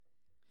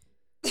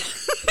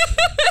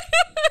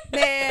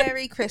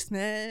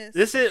Christmas.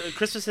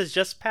 Christmas has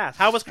just passed.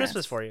 How was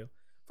Christmas for you?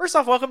 First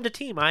off, welcome to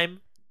team.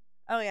 I'm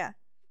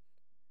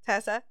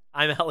Tessa.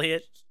 I'm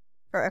Elliot.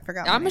 I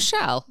forgot. my I'm name.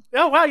 Michelle.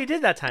 Oh wow, you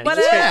did that time. What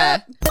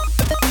That's up?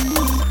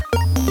 great.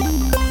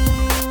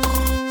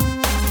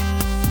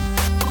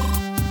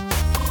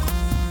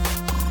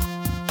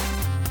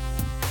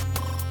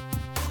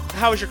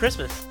 How was your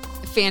Christmas?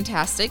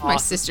 Fantastic. My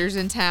Awesome. sister's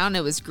in town.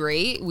 It was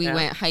great. We Yeah.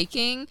 went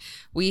hiking.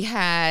 We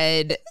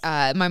had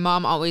my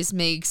mom always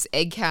makes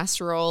egg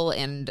casserole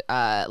and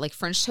like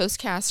French toast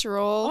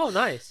casserole. Oh,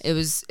 nice. It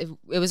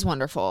was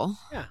wonderful.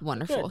 Yeah,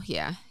 Wonderful. good.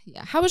 Yeah.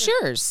 How was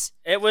yours?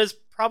 It was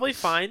probably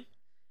fine.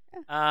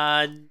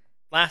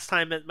 Last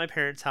time at my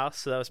parents' house,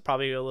 so that was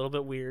probably a little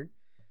bit weird,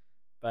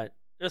 but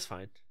it was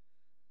fine.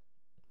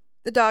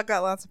 The dog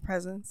got lots of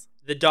presents.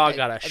 The dog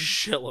got a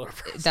shitload of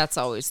presents. That's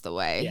always the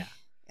way. Yeah.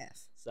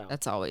 Yes. So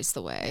That's always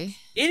the way.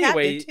 Cat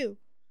anyway, did too.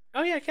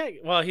 oh yeah, cat.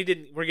 Well, he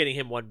didn't. We're getting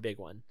him one big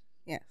one.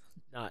 Yeah.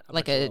 Not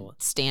Like bunch of a little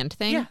ones. stand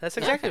thing? Yeah, that's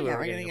exactly Okay. what Yeah, we're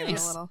we're gonna getting. get him.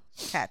 him a little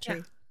cat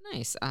tree.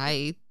 Nice.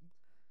 I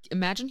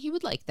imagine he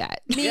would like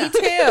that. Me Yeah.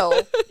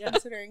 too. Yeah.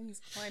 Considering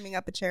he's climbing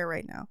up a chair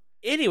right now.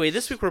 Anyway,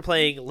 this week we're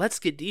playing Let's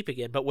Get Deep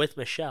again, but with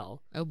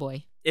Michelle. Oh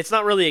boy. It's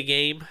not really a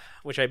game,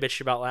 which I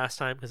bitched about last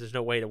time because there's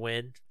no way to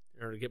win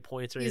or to get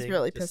points or He's anything.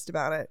 really Just- pissed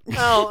about it.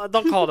 Well,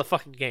 don't call it a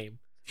fucking game.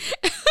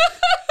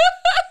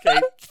 Okay.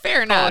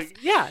 Fair enough.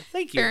 Yeah,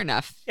 thank you. Fair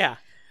enough. Yeah.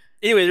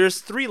 Anyway, there's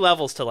 3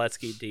 levels to Let's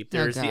Get Deep.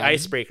 There's the God.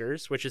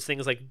 icebreakers, which is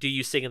things like do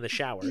you sing in the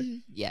shower?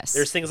 Yes.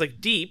 There's things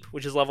like deep,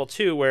 which is level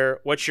 2,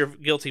 where what's your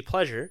guilty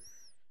pleasure?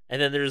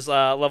 And then there's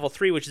level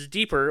 3, which is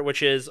deeper,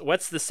 which is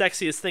what's the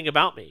sexiest thing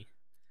about me?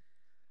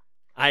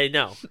 I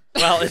know.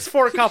 Well, it's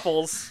 4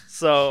 couples,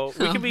 so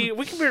we can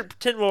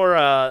pretend we're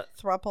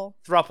Thruple.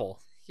 thruple.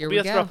 Here We'll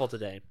we be a go. thruple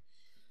today.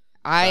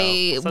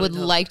 I So, would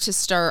something to- like to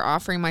start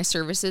offering my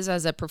services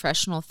as a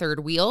professional third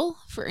wheel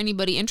for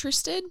anybody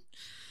interested.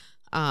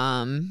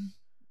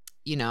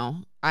 You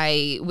know,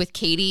 with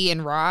Katie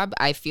and Rob,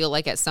 I feel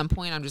like at some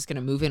point I'm just going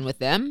to move in with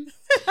them.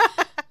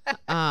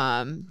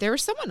 There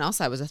was someone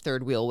else I was a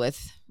third wheel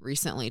with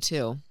recently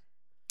too.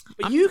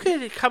 But you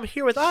could come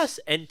here with us,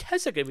 and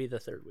Tessa could be the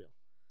third wheel.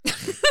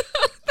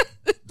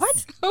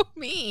 What? So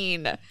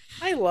mean.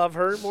 I love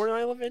her more than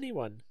I love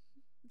anyone.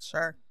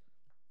 Sure.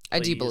 I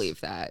do Please.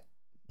 believe that.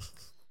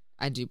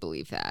 I do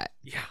believe that.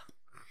 Yeah.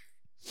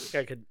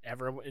 I could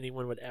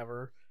anyone would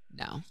ever.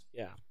 No.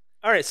 Yeah.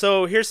 All right,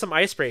 so here's some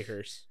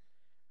icebreakers.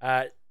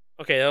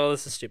 Okay, oh,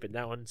 this is stupid.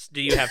 That one's,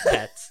 do you have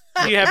pets?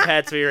 Do you have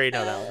pets? We already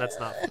know that one. That's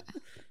not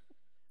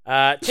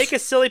fun. Take a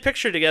silly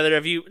picture together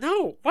of you.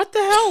 No, what the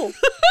hell?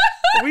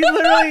 We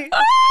literally.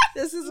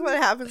 This is what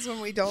happens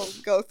when we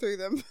don't go through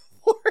them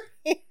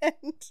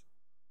beforehand.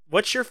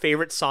 What's your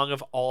favorite song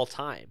of all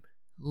time?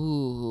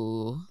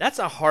 Ooh. That's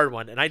a hard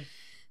one, and I.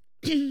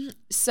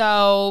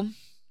 So.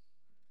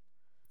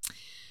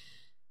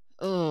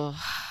 Oh.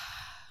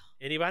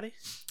 Anybody?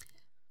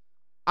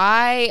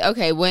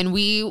 When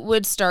we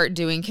would start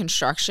doing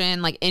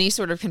construction, like any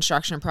sort of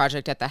construction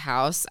project at the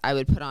house, I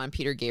would put on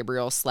Peter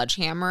Gabriel's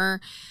Sledgehammer.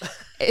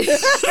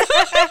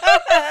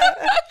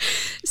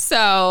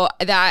 So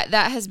that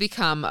has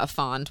become a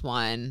fond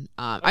one.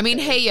 I mean,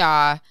 Okay. Hey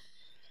Ya,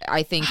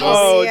 I think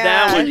Oh, is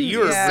that one. yeah, You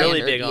were yeah. really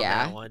standard. big on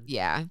yeah, that one.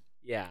 Yeah.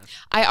 Yeah.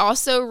 I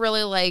also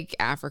really like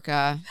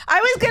Africa. I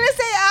was gonna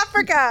say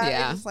Africa.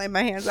 Yeah. I just slammed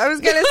my hands. I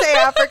was gonna say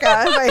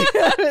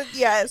Africa.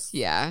 Yes.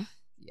 Yeah.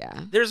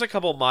 Yeah. There's a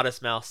couple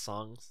Modest Mouse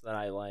songs that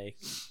I like.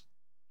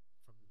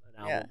 From an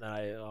album Yeah. that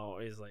I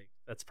always like.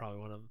 That's probably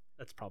one of them.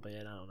 That's probably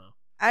it. I don't know.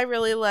 I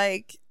really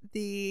like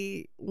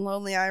the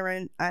Lonely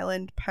Island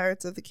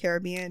Pirates of the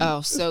Caribbean.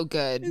 Oh, so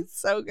good. It's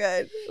so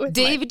good. With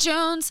David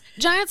Jones,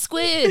 Giant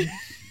Squid.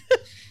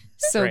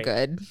 So Right.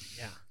 good.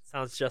 Yeah.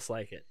 Sounds just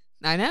like it.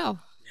 I know.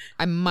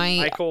 I might.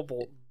 Michael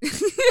Bolton.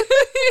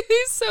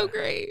 He's so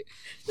great.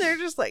 They're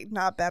just like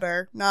not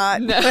better.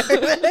 Not. No. Yeah,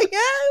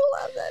 I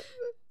love that.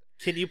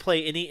 Can you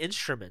play any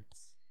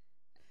instruments?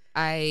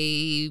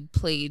 I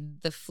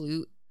played the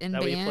flute in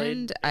That what you band.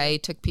 played? I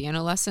took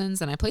piano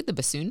lessons, and I played the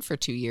bassoon for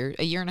a year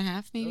and a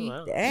half, maybe. Oh,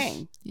 wow.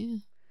 Dang. Yeah.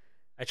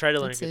 I tried to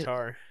learn That's it.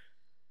 guitar.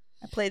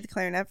 I played the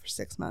clarinet for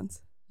 6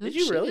 months. Did Oh,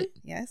 you shit. really?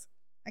 Yes.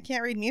 I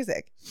can't read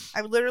music.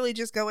 I would literally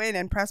just go in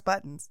and press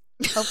buttons.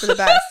 Hope for the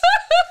best.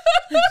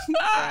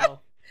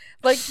 Wow.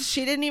 Like,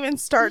 she didn't even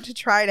start to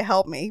try to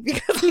help me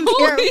because I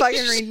Holy can't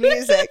fucking read shit.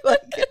 music. Like,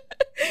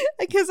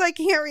 because I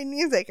can't read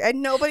music.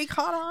 And nobody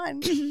caught on.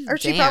 Or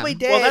she Damn. probably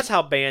did. Well, that's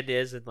how band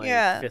is in like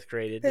Yeah. 5th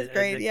grade. Fifth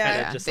grade, Kinda yeah.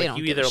 Yeah, just they like don't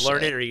you give either a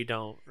learn shit. it or you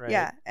don't, right?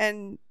 Yeah.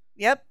 And,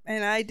 yep.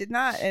 And I did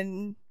not.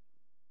 And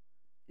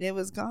it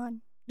was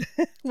gone.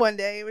 One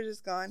day it was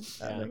just gone.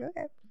 So I was Yeah. like,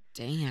 okay.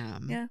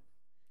 Damn. Yeah.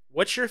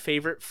 What's your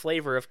favorite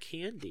flavor of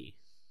candy?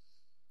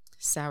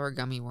 Sour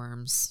gummy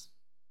worms.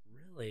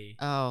 Really?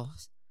 Oh,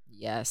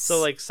 yes.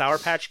 So like Sour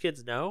Patch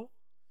Kids, no?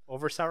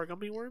 Over Sour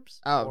Gummy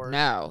Worms? Oh, Or-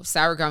 no.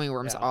 Sour gummy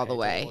worms Yeah, all okay, the don't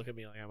way. Look at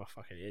me like I'm a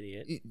fucking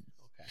idiot. Y-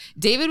 Okay.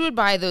 David would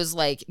buy those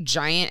like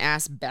giant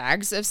ass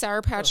bags of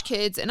Sour Patch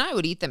Kids, and I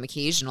would eat them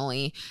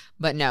occasionally.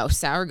 But no,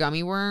 sour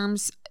gummy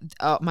worms.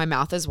 Oh, my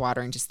mouth is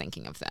watering just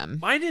thinking of them.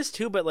 Mine is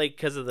too, but like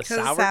because of the 'Cause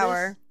it's sourness.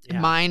 sour. Yeah.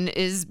 Mine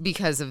is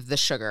because of the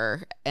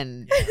sugar,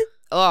 and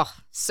oh,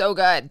 so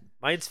good.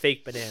 Mine's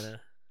fake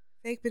banana.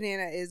 Fake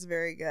banana is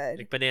very good.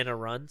 Like banana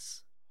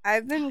runs.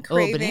 I've been Oh,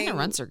 craving banana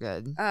runts are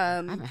good.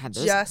 haven't had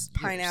those in just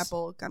years.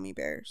 pineapple gummy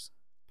bears.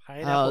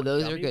 Pineapple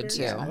those are gummy good bears?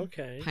 too.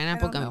 Okay.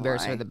 Pineapple don't know gummy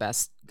bears why. are the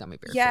best gummy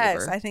bear Yes,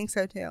 flavor. I think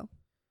so too.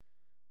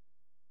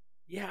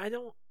 Yeah, I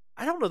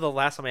don't know the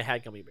last time I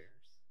had gummy bears.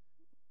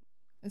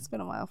 It's been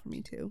a while for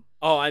me too.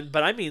 Oh,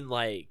 but I mean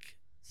like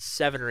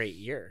 7 or 8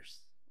 years.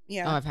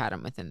 Yeah. Oh, I've had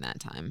them within that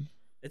time.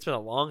 It's been a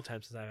long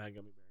time since I've had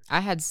gummy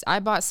bears. I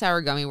bought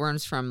sour gummy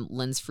worms from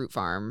Lynn's Fruit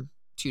Farm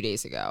 2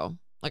 days ago.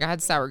 Like I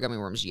had sour gummy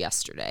worms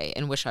yesterday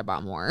and wish I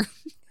bought more.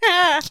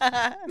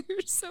 They're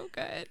so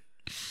good.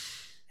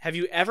 Have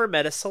you ever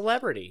met a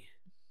celebrity?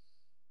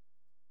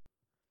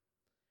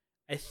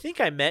 I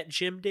think I met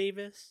Jim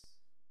Davis.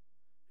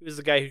 He was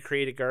the guy who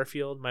created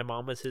Garfield. My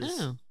mom was his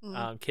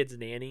Oh. kid's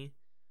nanny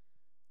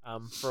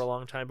for a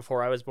long time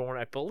before I was born.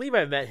 I believe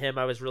I met him.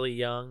 I was really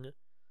young.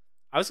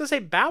 I was going to say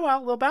Bow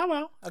Wow, Lil Bow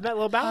Wow. I met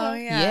Lil Bow Wow. Oh,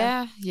 Yeah,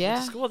 Went yeah.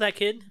 to school with that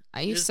kid.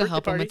 I His used to birthday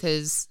help him with parties.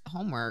 his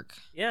homework.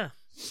 Yeah.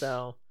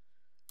 So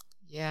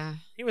Yeah.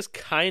 he was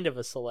kind of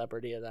a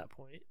celebrity at that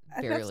point.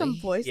 I've met some barely.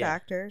 voice Yeah.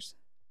 actors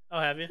Oh,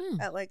 have you?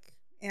 Hmm. at like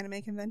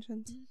anime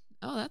conventions.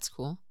 Oh, that's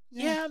cool.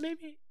 Yeah,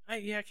 maybe. I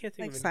can't think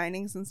Like of it.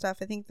 signings and stuff.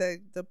 I think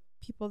the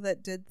people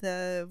that did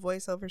the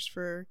voiceovers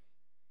for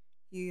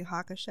Yu Yu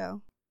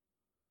Hakusho,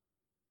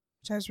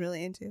 which I was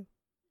really into.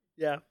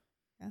 Yeah.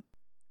 Yeah.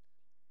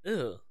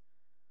 Ugh.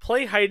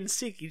 Play hide and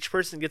seek. Each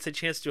person gets a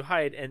chance to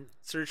hide and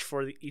search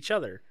for each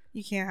other.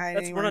 You can't hide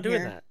We're anywhere not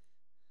doing here. that.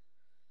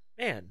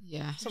 Man,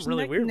 Yeah. some There's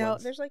really like weird no,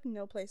 ones. There's like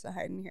no place to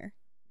hide in here.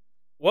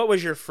 What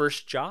was your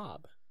first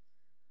job?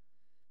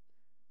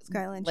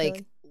 Skyline Like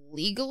Chili.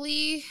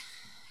 legally,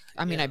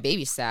 I mean, Yeah. I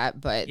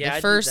babysat, but Yeah, I the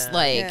did first that.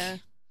 like Yeah.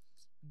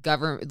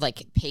 government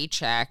like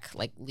paycheck,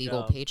 like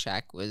legal No.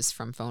 paycheck was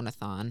from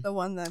Phonathon. The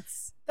one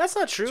that's That's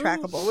not true.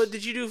 Trackable. What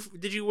did you do?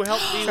 Did you help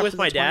me Except with for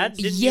my the dad? 20s.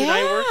 Didn't you and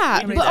I work?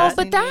 Yeah, We did but- that.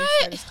 but that-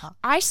 I just talk.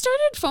 I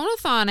started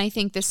Phonathon, I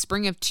think, the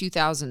spring of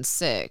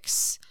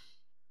 2006.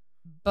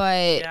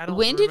 But Yeah, I don't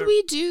when did remember.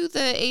 we do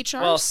the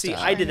HR Well, stuff? see,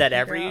 I did that Figure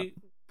every.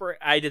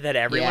 I did that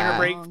every Yeah.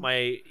 winter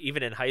break.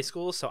 Even in high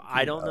school, so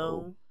I don't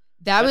know.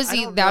 That but was I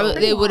don't that know. was,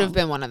 it would have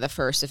been one of the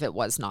first if it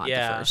was not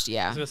Yeah. the first. I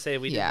Yeah. was gonna say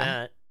we did Yeah.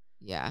 that.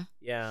 Yeah.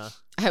 Yeah,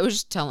 I was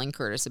just telling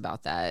Curtis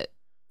about that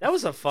that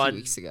was a a few fun.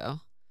 weeks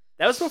ago.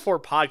 That was before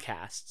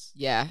podcasts.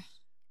 Yeah.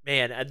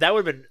 Man, that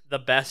would have been the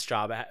best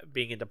job at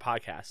being into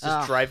podcasts. Just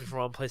Ugh. driving from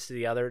one place to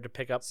the other to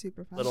pick up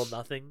Super fun. little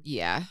nothing,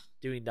 Yeah.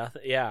 doing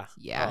nothing. Yeah.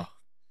 Yeah. Oh.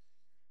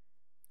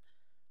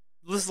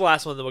 This is the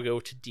last one, then we'll go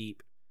to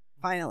deep.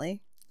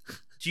 Finally.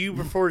 Do you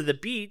prefer the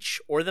beach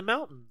or the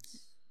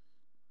mountains?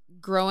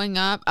 Growing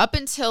up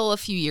until a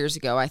few years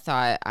ago, I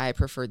thought I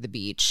preferred the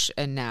beach,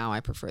 and now I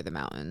prefer the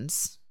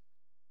mountains.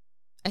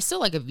 I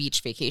still like a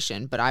beach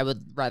vacation, but I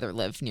would rather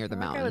live near the I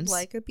feel like I mountains. would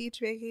like a beach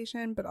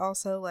vacation, but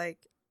also like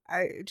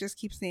I just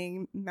keep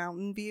seeing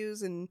mountain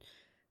views and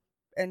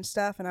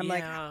stuff, and I'm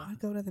like, I Yeah. want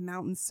to go to the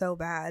mountains so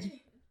bad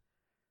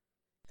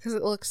because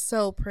it looks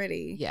so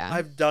pretty. Yeah.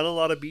 I've done a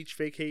lot of beach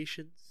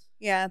vacations.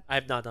 Yeah.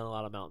 I've not done a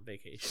lot of mountain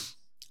vacations.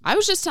 I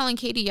was just telling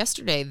Katie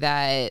yesterday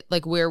that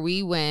like where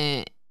we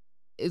went,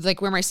 like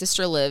where my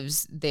sister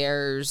lives,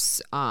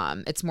 there's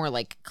it's more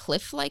like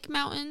cliff-like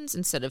mountains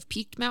instead of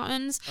peaked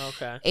mountains.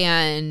 Okay.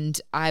 And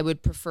I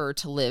would prefer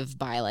to live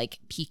by like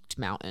peaked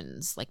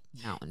mountains, like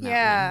mountains.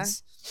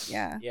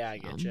 Yeah. Yeah, I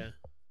get you.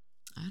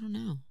 I don't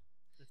know.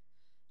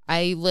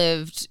 I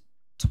lived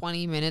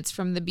 20 minutes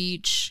from the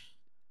beach,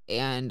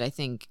 and I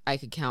think I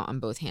could count on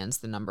both hands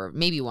the number,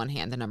 maybe one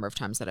hand, the number of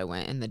times that I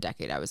went in the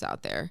decade I was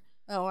out there.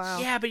 Oh wow.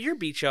 Yeah, but your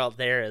beach out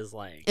there is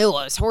like. It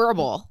was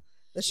horrible.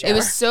 The shower. It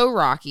was so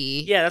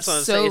rocky. Yeah, that's what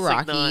I'm so saying. It's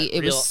like rocky. not It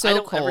real. was so I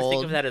don't cold. ever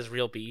think of that as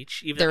real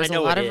beach. Even There I was a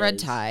know lot it of red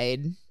is.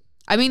 tide.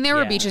 I mean, there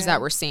were Yeah. beaches Yeah.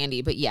 that were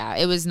sandy, but yeah,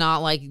 it was not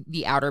like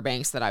the Outer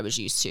Banks that I was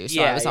used to. So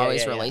I Yeah, was yeah,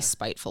 always yeah, really yeah.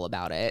 spiteful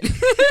about it.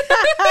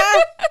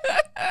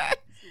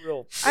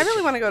 Real I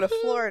really want to go to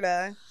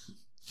Florida.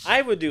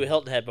 I would do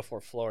Hilton Head before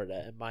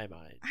Florida in my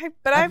mind.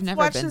 But I've I've never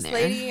watched been this there.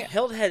 lady.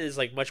 Hilton Head is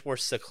like much more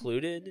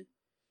secluded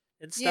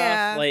and stuff.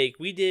 Yeah. Like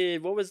we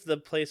did. What was the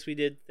place we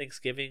did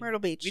Thanksgiving? Myrtle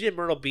Beach. We did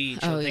Myrtle Beach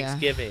Oh, on yeah.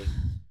 Thanksgiving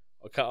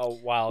a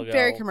while ago.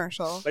 Very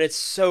commercial. But it's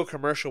so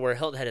commercial where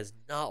Hilton Head is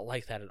not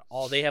like that at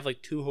all. They have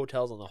like 2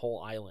 hotels on the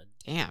whole island.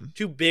 Damn.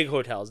 2 big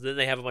hotels. Then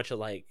they have a bunch of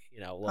like,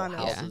 little Condos.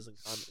 houses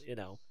and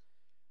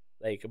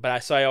like,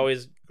 but I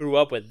always grew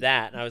up with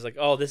that, and I was like,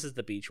 oh, this is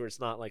the beach where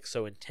it's not like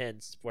so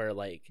intense. Where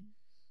like,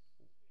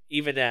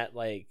 even at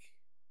like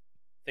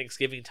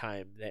Thanksgiving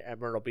time at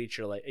Myrtle Beach,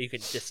 you're like, you can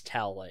just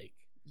tell like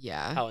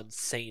Yeah. how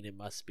insane it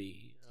must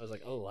be. I was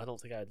like, oh, I don't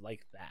think I'd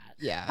like that.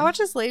 Yeah. I watch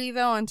this lady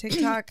though on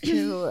TikTok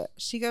who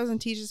she goes and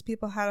teaches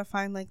people how to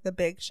find like the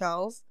big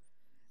shells,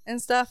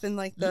 and stuff, and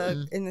like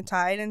the in the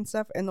tide and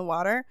stuff in the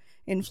water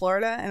in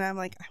Florida, and I'm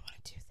like, I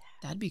want to do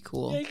that. That'd be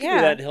cool. Yeah, you can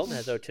do that in Hilton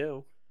Head though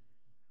too.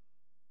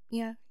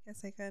 Yeah, I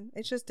guess I could.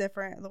 It's just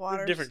different. The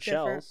water Different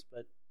shells,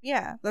 but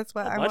yeah, that's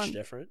what not I much want.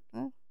 different.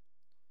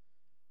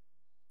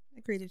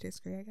 Agree to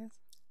disagree, I guess.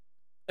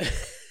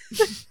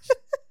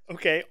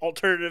 Okay,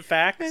 alternative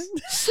facts.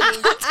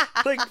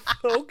 Like,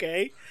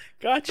 okay,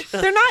 gotcha.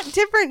 They're not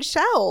different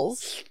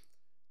shells.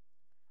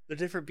 They're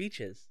different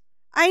beaches.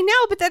 I know,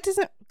 but that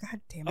doesn't.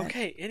 God damn it.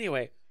 Okay,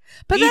 anyway.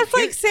 But Beach, that's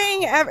like you're-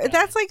 saying oh my God.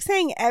 that's like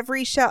saying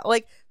every shell,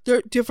 like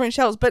they're different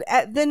shells, but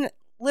then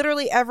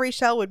literally every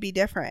shell would be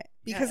different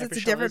because Yeah, it's every a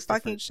shell different is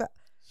fucking different. shell.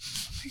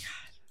 Oh my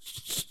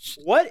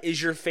God. What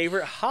is your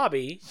favorite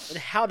hobby, and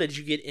how did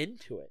you get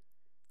into it?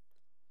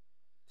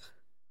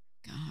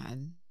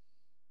 God.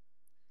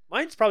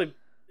 Mine's probably,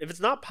 if it's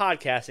not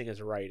podcasting,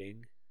 is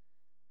writing.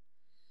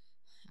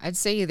 I'd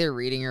say either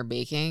reading or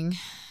baking.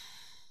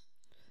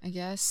 I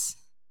guess.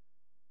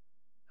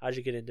 How'd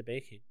you get into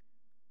baking?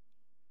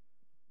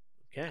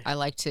 Okay. I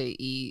like to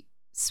eat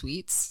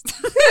sweets.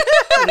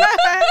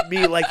 Me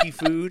likey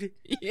food.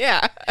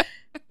 Yeah.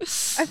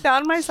 I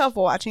found myself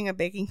watching a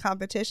baking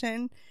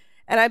competition,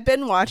 and I've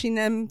been watching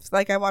them.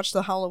 Like I watched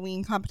the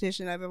Halloween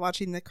competition. I've been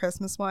watching the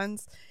Christmas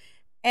ones.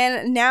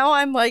 And now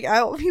I'm like,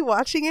 I'll be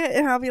watching it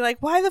and I'll be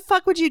like, why the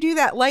fuck would you do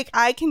that? Like,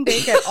 I can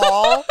bake at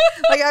all.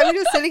 Like, I'm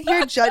just sitting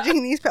here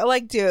judging these.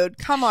 Like, dude,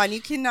 come on.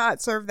 You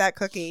cannot serve that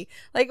cookie.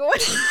 Like,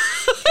 what?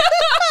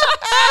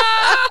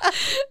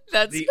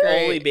 That's The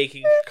great. only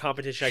baking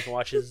competition I can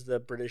watch is the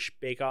British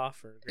Bake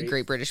Off. Or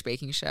Great British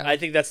Baking Show. I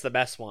think that's the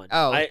best one.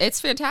 Oh, I, it's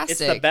fantastic.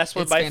 it's the best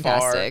one It's by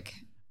fantastic.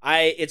 far.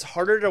 It's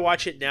harder to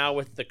watch it now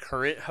with the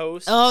current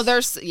host. Oh,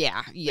 there's yeah,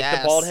 Like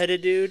yes. the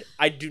bald-headed dude.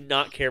 I do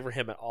not care for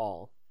him at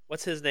all.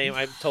 What's his name?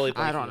 I'm totally.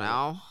 I blanking don't on it.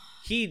 know.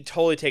 He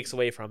totally takes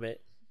away from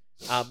it.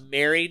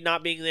 Mary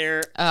not being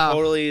there Oh,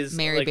 totally is.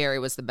 Mary like, Berry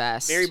was the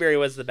best. Mary Berry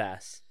was the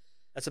best.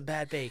 That's a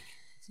bad bake.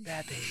 It's a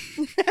bad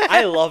bake.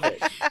 I love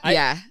it.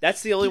 Yeah.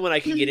 That's the only one I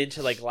can get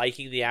into, like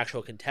liking the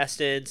actual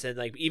contestants, and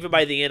like even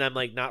by the end, I'm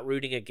like not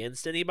rooting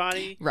against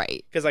anybody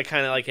Right. because I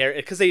kind of like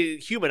because they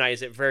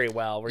humanize it very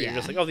well. Where you're Yeah.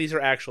 just like, oh, these are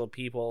actual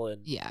people,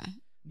 and Yeah.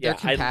 They're Yeah,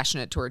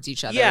 compassionate towards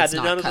each other. yeah, it's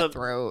none not of them-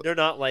 cutthroat. they're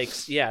not like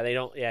they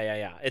don't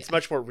yeah. It's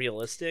much more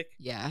realistic.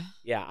 Yeah.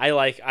 Yeah, I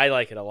like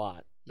it a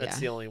lot. That's Yeah.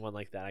 the only one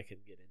like that I can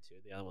get into.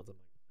 The other ones I'm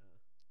like,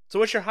 So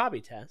what's your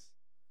hobby, Tess?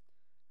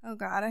 Oh,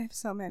 God. I have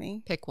so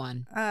many. Pick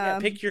one. Yeah,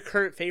 pick your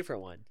current favorite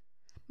one.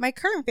 My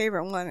current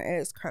favorite one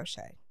is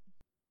crochet.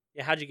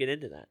 Yeah, how'd you get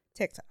into that?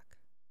 TikTok,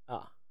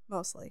 Oh,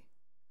 mostly.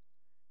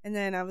 And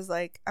then I was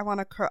like, I want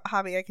a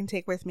hobby I can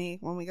take with me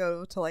when we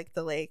go to like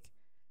the lake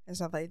and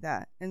stuff like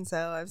that. And so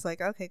I was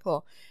like, okay,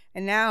 cool.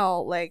 And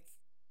now like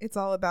it's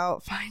all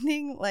about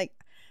finding like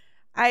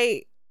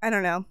I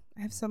don't know.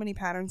 I have so many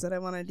patterns that I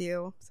want to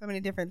do. So many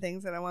different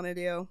things that I want to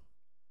do.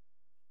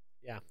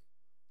 Yeah.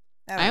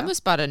 I don't I know.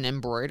 almost bought an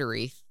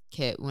embroidery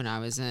kit when I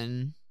was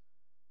in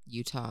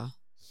Utah.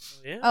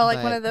 yeah. Oh, like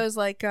one but- of those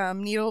like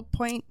needle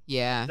point.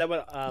 Yeah. Is that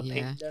what Yeah.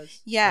 Peyton does? My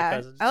Yeah.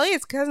 cousin?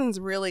 Elliot's cousin's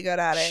really good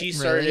at it. She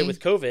started Really? it with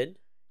COVID,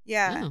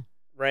 yeah. Oh,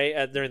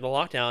 right during the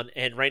lockdown,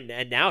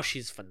 and now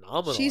she's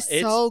phenomenal. She's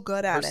It's- so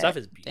good her at it. stuff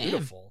is Damn.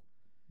 beautiful.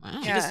 wow.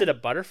 She Yeah. just did a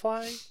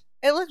butterfly.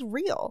 It looked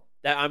real.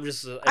 That I'm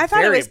just. I thought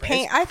it very was impre-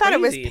 paint. it's I thought it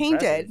was crazy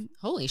painted. impressive.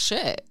 Holy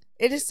shit.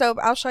 It is so.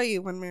 I'll show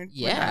you when we're done,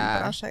 Yeah.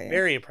 but I'll show you.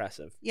 Very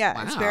impressive.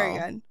 Yeah, it's very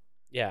Wow. good.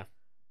 Yeah.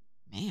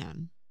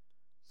 Man.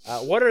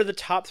 What are the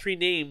top 3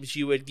 names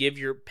you would give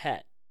your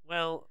pet?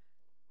 Well,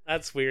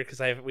 that's weird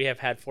because we have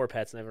had 4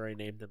 pets and I've already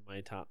named them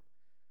my top.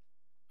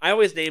 I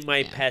always name my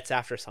Yeah. pets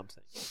after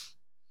something.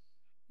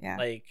 Yeah.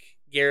 Like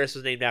Garrus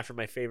was named after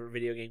my favorite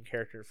video game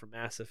character from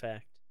Mass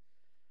Effect.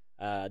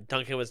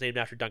 Duncan was named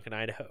after Duncan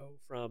Idaho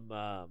from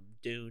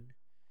Dune,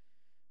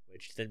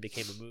 which then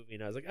became a movie,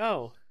 and I was like,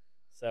 oh,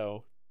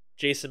 so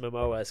Jason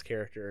Momoa's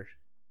character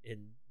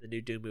in the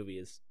new Dune movie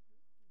is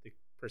the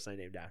person I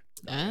named after.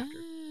 The dog after.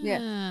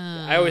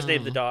 Yeah. I always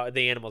name Oh.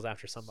 the animals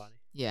after somebody.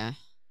 Yeah.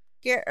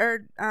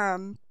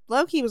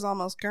 Loki was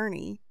almost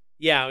Gurney,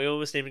 Yeah, we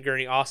almost named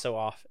Gurney also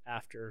off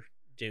after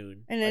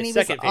Dune. and then my he was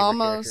second favorite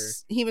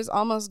character.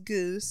 almost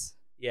Goose.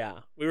 Yeah,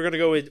 we were gonna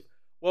go with.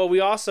 Well, we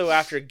also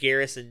after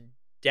Garrus and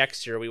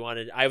Dexter,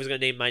 I was gonna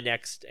name my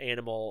next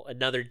animal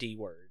another D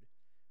word,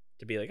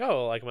 to be like,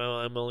 oh, like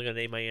I'm only gonna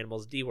name my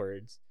animals D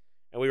words,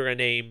 and we were gonna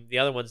name the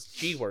other ones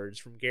G words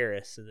from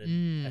Garrus, and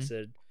then I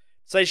said,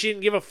 so she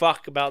didn't give a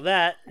fuck about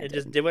that I and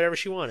just didn't. did whatever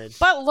she wanted.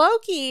 But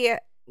Loki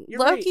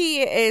You're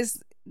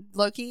is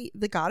Loki,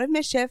 the god of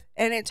mischief,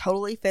 and it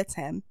totally fits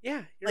him.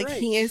 Yeah, you're Like right,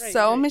 he you're is right,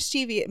 so you're right.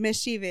 Yep.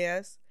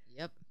 mischievous.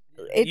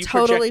 You It project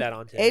totally, that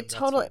onto him, it that's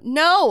totally. fine.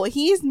 No,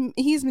 he's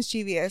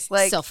mischievous.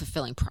 Like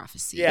Self-fulfilling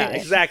prophecy. Yeah, Yeah.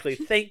 exactly.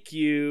 Thank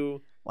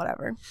you.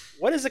 whatever.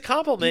 What is a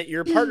compliment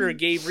your partner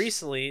gave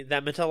recently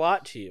that meant a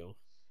lot to you?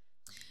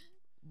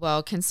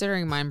 Well,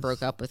 considering mine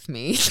broke up with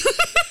me.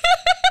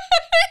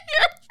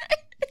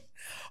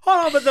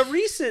 Hold on, but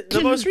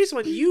the most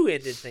recent one, you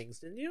ended things,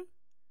 didn't you?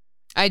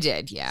 I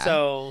did, yeah.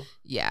 So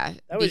yeah,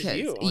 that was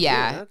you.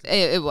 Yeah,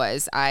 it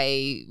was.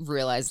 I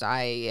realized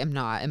I am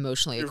not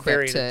emotionally you're equipped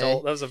very to.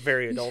 adult. That was a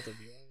very adult of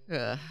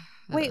you.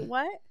 Wait,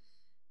 what?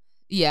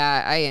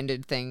 Yeah, I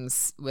ended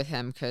things with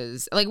him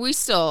because, like, we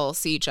still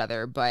see each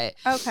other, but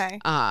Okay.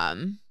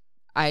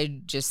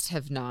 I just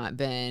have not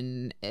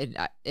been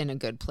in a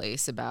good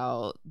place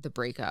about the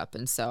breakup,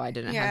 and so I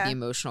didn't have the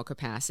emotional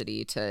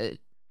capacity to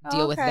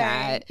deal with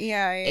that.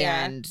 Yeah.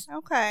 And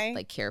okay,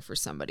 like care for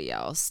somebody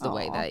else the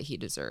way that he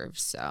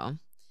deserves. So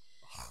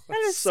that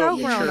is so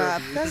mature grown of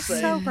up. you. That's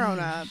so grown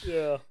up.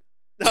 Yeah.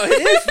 No,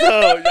 it is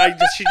though.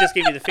 She just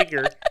gave me the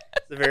finger.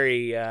 It's a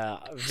very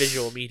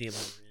visual medium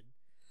I'm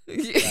in.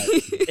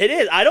 But it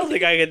is. I don't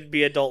think I could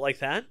be adult like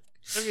that.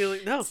 I mean,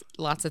 like, no.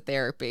 Lots of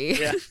therapy.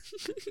 Yeah.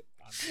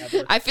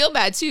 I feel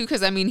bad too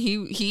because I mean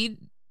he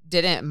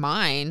didn't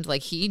mind,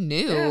 like he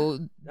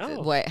knew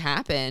what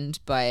happened,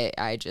 but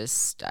I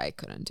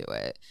couldn't do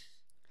it.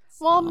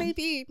 Well,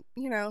 maybe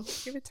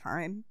give it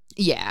time.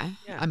 Yeah.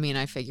 I mean,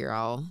 I figure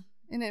I'll.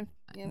 And it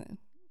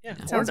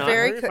it sounds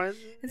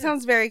it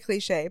sounds very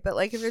cliche, but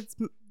like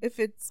if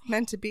it's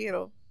meant to be,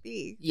 it'll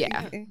be.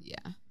 Yeah.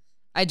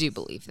 I do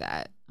believe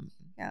that.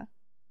 Yeah.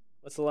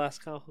 What's the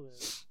last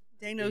compliment?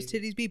 Dano's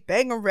titties be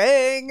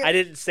bang-a-rang. I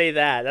didn't say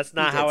that. That's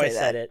not how I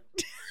said it.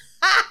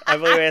 I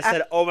believe I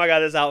said, "Oh my god,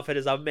 this outfit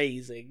is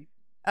amazing."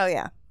 Oh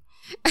yeah.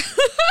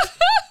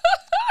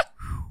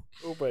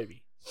 Oh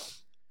baby.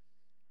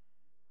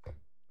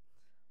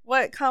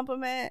 What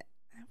compliment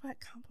have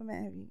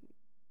you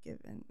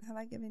given? Have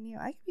I given you?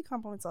 I give you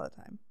compliments all the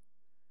time.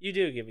 You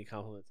do give me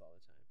compliments all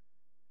the time.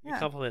 You Yeah.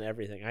 compliment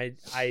everything.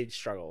 I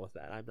struggle with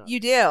that. I'm not. You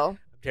do. I'm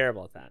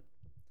terrible at that.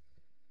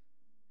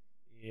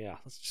 Yeah,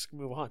 let's just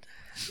move on.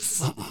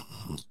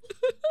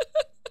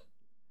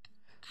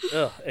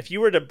 Ugh, if you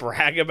were to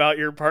brag about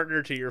your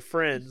partner to your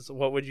friends,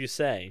 what would you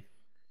say?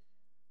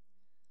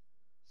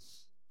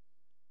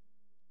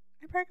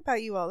 I brag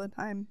about you all the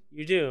time.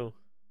 You do.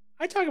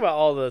 I talk about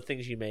all the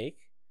things you make.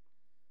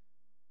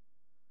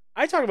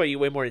 I talk about you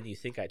way more than you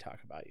think I talk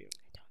about you.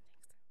 I don't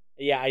think so.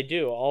 Yeah, I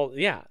do.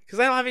 Because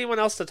I don't have anyone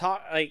else to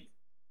talk. Like,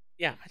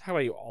 yeah, I talk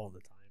about you all the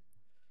time.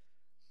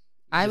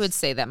 I would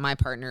say that my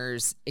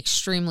partner's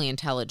extremely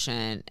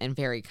intelligent and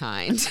very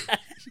kind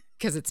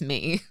because it's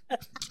me.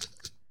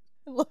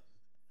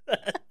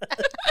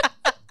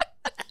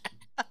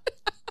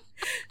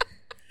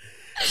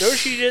 No,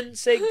 she didn't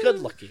say good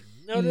looking.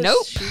 Notice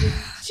Nope.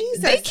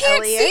 Jesus, They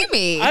can't Elliot. see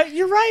me.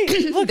 You're right.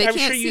 Look, They I'm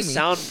can't sure you see me.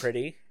 sound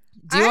pretty.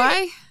 Do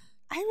I?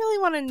 I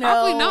really want to know.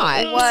 Probably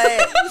not.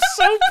 What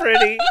So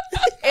pretty.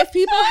 if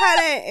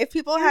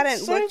people hadn't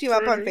so looked you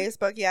up on pretty.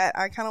 Facebook yet?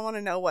 I kind of want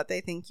to know what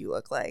they think you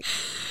look like.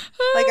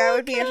 Like, I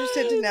would be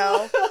interested to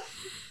know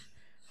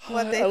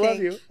what they I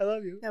think.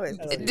 love you. No, it's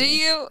I love Do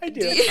you? I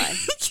do. you?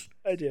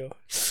 I do.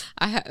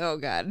 Oh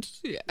God.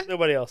 Yeah.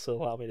 Nobody else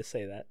will allow me to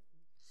say that.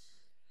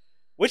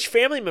 Which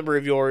family member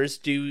of yours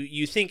do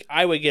you think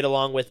I would get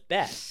along with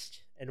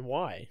best, and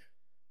why?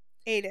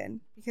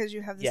 Aiden, because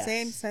you have the Yes.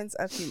 same sense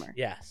of humor.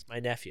 Yes, my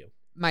nephew.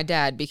 My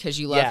dad, because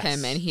you love Yes.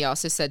 him, and he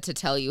also said to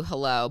tell you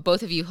hello,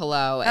 both of you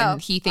hello, Oh.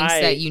 and he thinks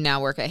I- that you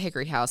now work at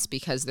Hickory House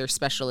because their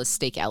special is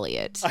Steak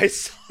Elliott. I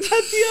saw that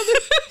the other.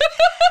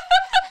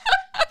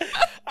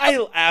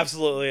 I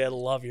absolutely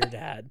love your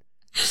dad.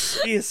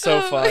 He is so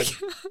my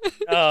fun.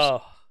 God.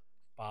 Oh,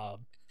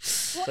 Bob,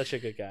 such a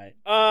good guy.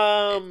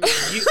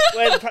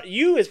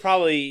 You is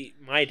probably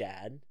my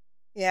dad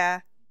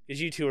Yeah,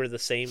 because you two are the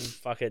same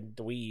fucking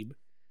dweeb.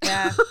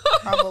 yeah,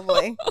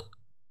 probably.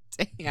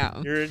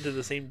 Damn. You're into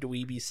the same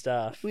dweeby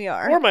stuff. We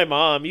are. Or my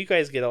mom. You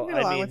guys get. You get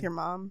along I mean, with your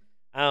mom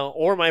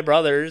or my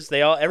brothers.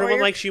 Everyone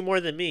your- likes you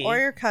more than me. or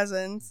your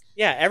cousins.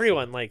 Yeah,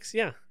 everyone likes.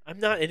 Yeah, I'm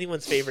not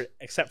anyone's favorite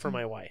except for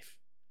my wife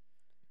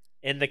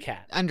and the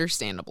cat.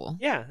 Understandable.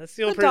 Yeah, that's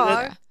the only The person.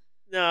 dog.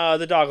 No,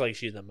 the dog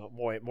likes you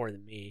more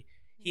than me.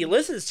 He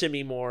listens to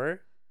me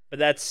more, but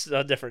that's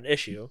a different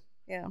issue.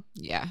 Yeah.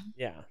 Yeah.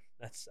 Yeah,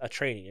 that's a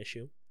training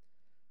issue.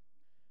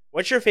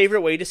 What's your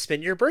favorite way to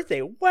spend your birthday?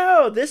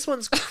 Whoa, this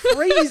one's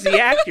crazy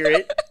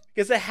accurate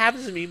because it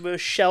happens to be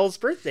Michelle's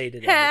birthday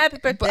today. Happy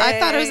birthday. But I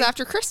thought it was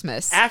after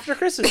Christmas. After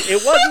Christmas.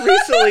 It was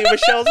recently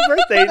Michelle's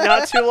birthday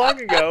not too long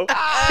ago.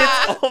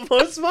 It's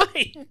almost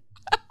mine.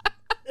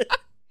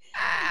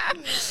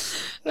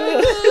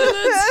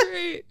 That's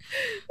great.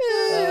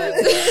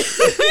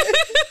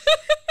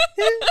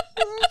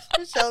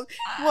 Michelle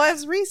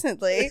was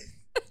recently.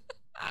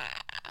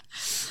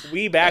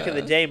 Back in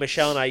the day,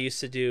 Michelle and I used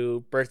to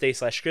do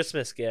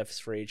birthday/Christmas gifts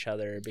for each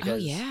other Oh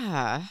because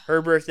yeah.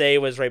 her birthday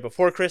was right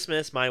before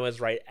Christmas, mine was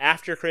right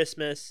after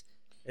Christmas,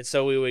 and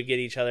so we would get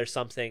each other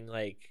something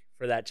like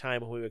for that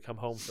time when we would come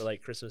home for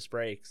like Christmas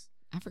breaks.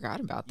 I forgot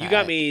about that. You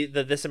got me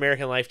the This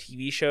American Life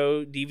TV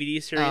show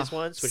DVD series Oh,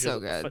 once, which so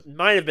was good.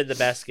 might have been the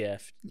best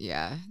gift.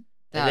 Yeah. And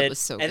That then, was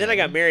so good. and then I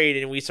got married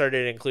and we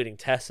started including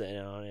Tessa in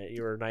on it.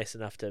 You were nice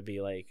enough to be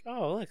like,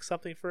 "Oh, look,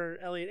 something for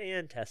Elliot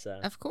and Tessa."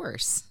 Of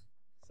course.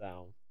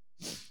 So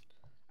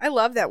I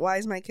love that Why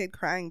Is My Kid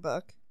Crying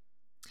book.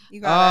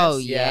 You got Oh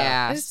us.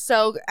 yeah. It's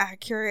so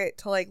accurate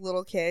to like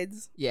little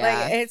kids. Yeah.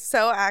 Like it's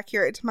so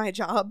accurate to my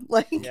job.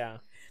 Like Yeah.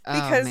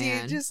 because oh, you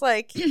man. just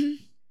like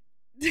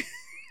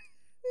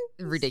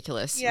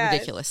ridiculous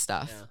Yes.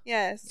 stuff.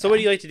 Yeah. yes. So what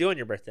do you like to do on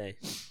your birthday?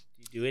 Do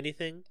you do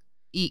anything?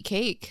 Eat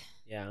cake.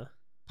 Yeah.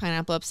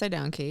 Pineapple upside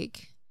down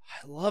cake.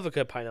 I love a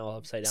good pineapple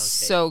upside down cake.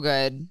 So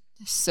good.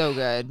 So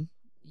good. Love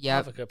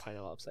Yep. a good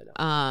pineapple upside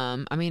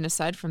down. I mean,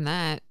 aside from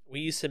that, We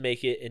used to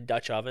make it in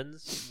Dutch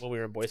ovens when we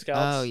were in Boy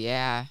Scouts. oh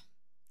yeah.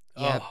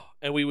 Yep. Oh,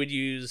 and we would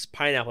use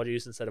pineapple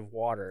juice instead of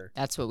water.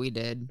 That's what we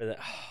did. For the,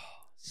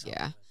 so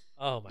Yeah. good.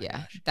 Oh my Yeah.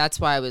 gosh. That's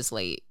why I was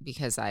late,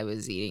 because I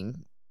was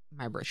eating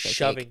my birthday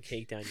Shoving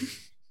cake down your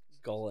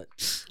gullet.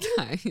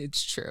 cake.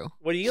 It's true.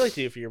 What do you like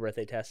to do for your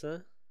birthday,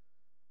 Tessa?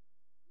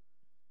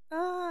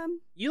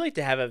 You like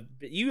to have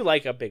you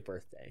like a big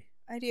birthday.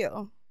 I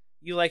do.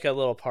 You like a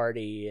little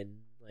party and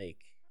like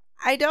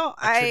I don't.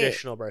 a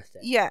traditional birthday.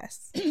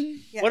 Yes.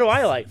 What do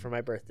I like for my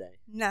birthday?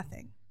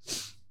 Nothing.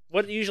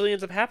 What usually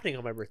ends up happening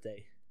on my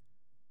birthday?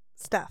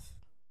 Stuff.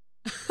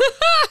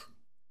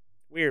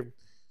 Weird.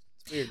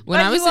 It's weird. When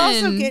but I was you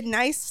also in, get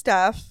nice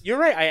stuff. You're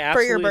right. I For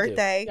absolutely your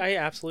birthday. do. I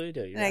absolutely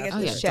do. You're And I get oh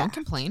the yeah, absolutely shit. right. don't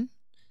complain.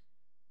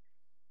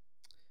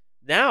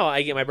 Now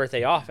I get my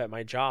birthday off at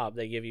my job.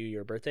 They give you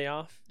your birthday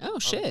off. Oh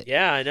shit.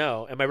 Yeah, I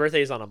know. And my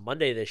birthday is on a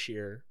Monday this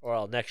year, or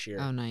well, next year.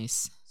 Oh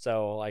nice.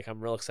 So like, I'm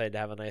real excited to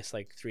have a nice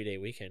like 3-day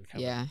weekend.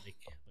 Coming. Yeah. Like,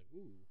 ooh.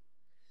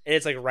 And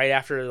it's like right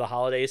after the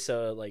holidays,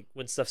 so like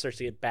when stuff starts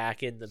to get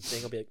back in the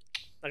thing, I'll be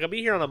like I'll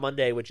be here on a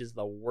Monday, which is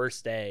the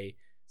worst day.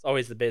 It's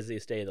always the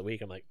busiest day of the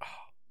week. I'm like, oh.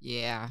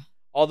 Yeah.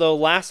 Although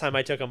last time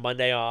I took a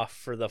Monday off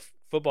for the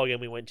football game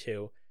we went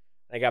to,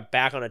 I got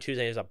back on a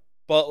Tuesday. There's a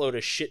buttload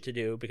of shit to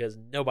do because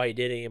nobody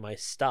did any of my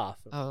stuff.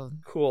 Oh,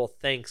 Cool,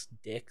 thanks,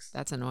 dicks.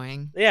 that's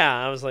annoying. Yeah,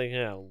 I was like,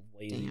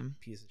 lazy Damn.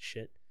 piece of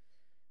shit.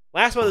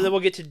 Last one, and then we'll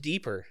get to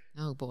deeper.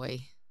 Oh boy.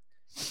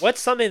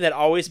 What's something that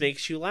always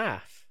makes you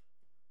laugh?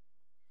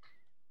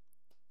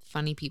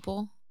 Funny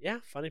people. Yeah,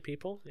 funny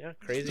people. Yeah,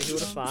 crazy. Who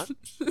would have thought?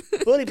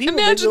 Funny people.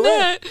 make Imagine me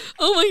laugh. that.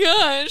 Oh my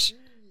gosh.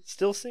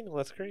 Still single.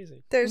 That's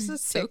crazy. There's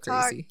this So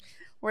TikTok crazy.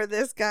 where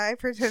this guy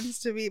pretends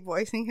to be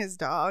voicing his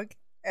dog,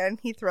 and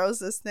he throws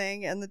this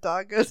thing, and the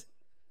dog goes,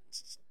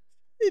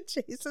 it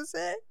chases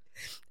it,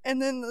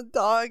 and then the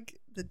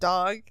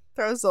dog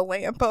throws a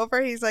lamp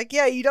over. He's like,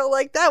 "Yeah, you don't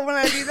like that when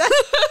I do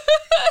that."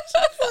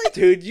 Just like,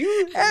 Dude,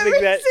 you every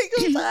think that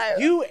single time.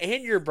 you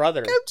and your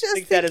brother I'm just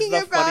think that is thinking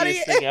the about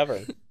funniest it. thing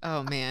ever.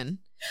 Oh man.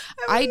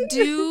 I mean- I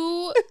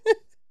do.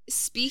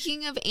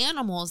 Speaking of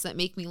animals that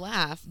make me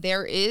laugh,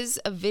 there is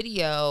a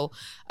video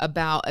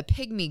about a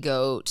pygmy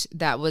goat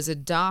that was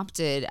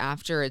adopted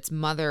after its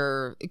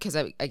mother, because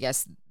I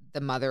guess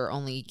the mother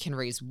only can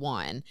raise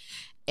one.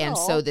 And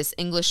Aw. so this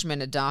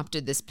Englishman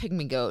adopted this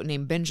pygmy goat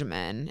named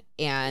Benjamin.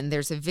 And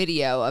there's a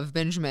video of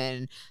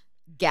Benjamin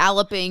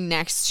galloping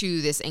next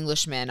to this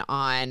Englishman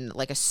on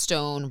like a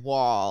stone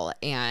wall,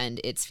 and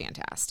it's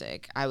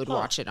fantastic. I would Huh.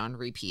 watch it on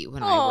repeat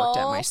when I worked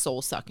at Aw. my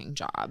soul-sucking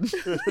job.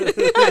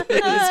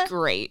 It was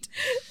great.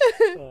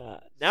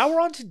 Now we're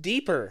on to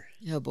deeper.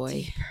 Oh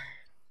boy.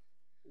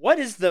 What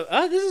is the?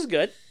 This is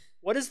good.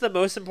 What is the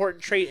most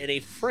important trait in a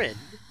friend,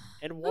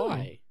 and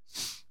why?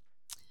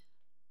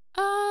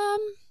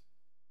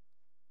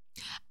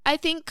 I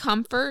think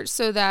comfort,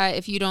 so that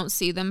if you don't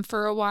see them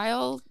for a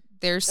while,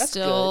 there's That's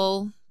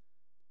still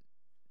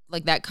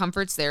like that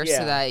comfort's there, Yeah.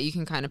 so that you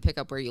can kind of pick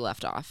up where you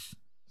left off.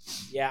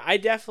 Yeah, I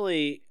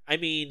definitely. I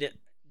mean,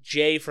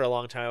 Jay for a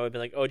long time I would be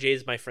like, "Oh,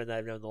 Jay's my friend that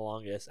I've known the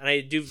longest," and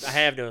I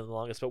have known him the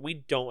longest, but we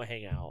don't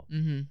hang out.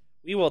 Mm-hmm.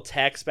 We will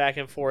text back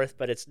and forth,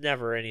 but it's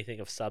never anything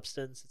of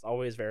substance. It's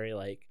always very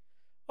like,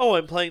 "Oh,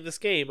 I'm playing this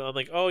game." I'm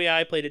like, "Oh yeah,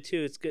 I played it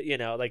too. It's good."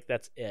 Like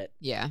that's it.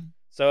 Yeah.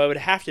 So I would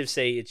have to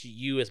say it's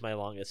you as my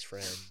longest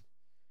friend.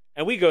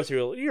 And we go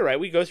through. You're right.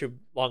 We go through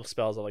long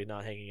spells of like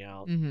not hanging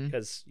out Mm-hmm.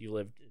 because you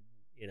lived in,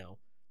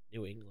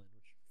 New England,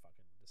 which is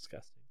fucking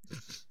disgusting.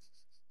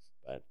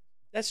 But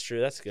that's true.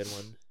 That's a good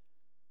one.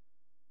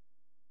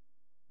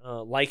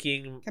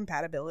 Liking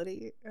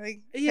compatibility,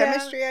 like Yeah.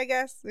 chemistry, I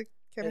guess. The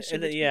chemistry.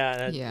 and between-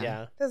 Yeah.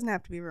 yeah. doesn't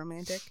have to be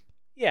romantic.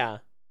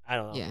 I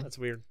don't know. Yeah. That's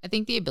weird. I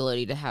think the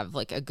ability to have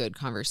like a good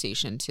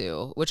conversation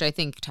too, which I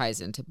think ties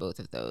into both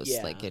of those.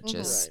 Yeah. Like it Mhm.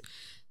 just, Right.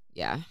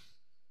 yeah.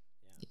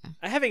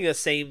 Having the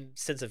same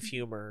sense of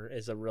humor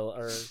is probably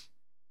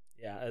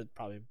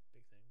a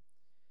big thing.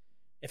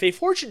 If a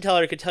fortune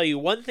teller could tell you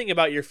one thing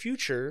about your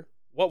future,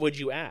 what would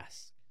you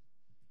ask?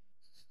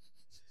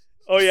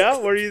 Oh yeah,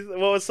 what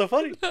was so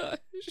funny?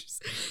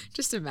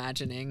 just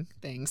imagining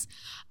things.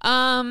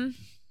 That's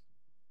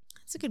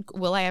a good.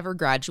 Will I ever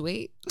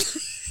graduate?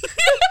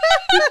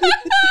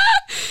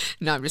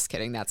 No, I'm just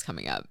kidding. That's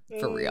coming up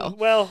for real.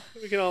 Well,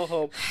 we can all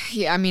hope.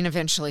 Yeah, I mean,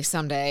 eventually,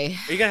 someday.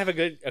 Are you gonna have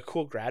a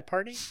cool grad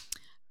party?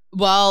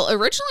 Well,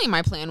 originally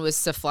my plan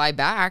was to fly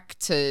back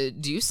to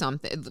do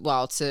something,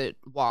 to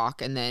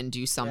walk and then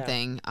do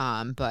something.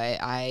 But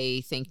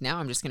I think now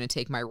I'm just going to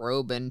take my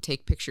robe and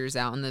take pictures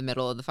out in the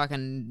middle of the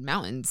fucking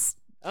mountains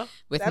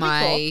with that'd be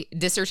my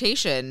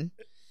dissertation.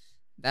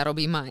 That'll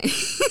be mine.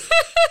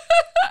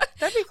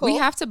 That'd be cool. We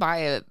have to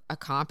buy a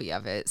copy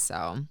of it.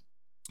 So,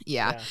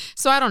 yeah. Yeah.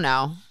 So I don't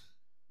know.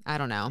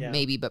 Yeah.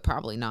 Maybe, but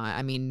probably not.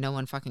 I mean, no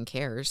one fucking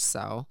cares.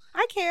 So,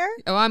 I care.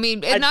 oh, I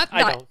mean, I not.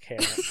 don't care.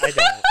 I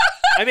don't.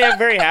 I mean, I'm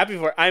very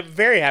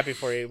happy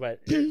for you, but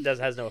it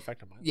has no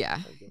effect on my life. Yeah.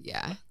 Like,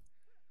 Yeah.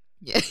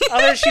 Yeah.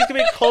 Other she's gonna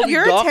be Kobe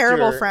You're Doctor. a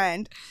terrible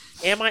friend.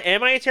 Am I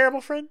a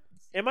terrible friend?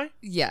 Am I?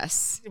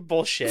 Yes.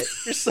 Bullshit.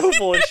 You're so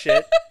full of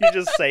shit. You're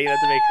just saying that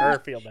to make her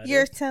feel better.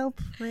 You're so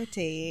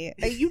pretty.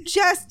 You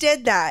just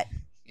did that.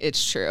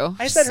 It's true.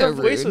 I said so her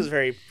voice rude. was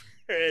very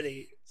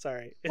pretty.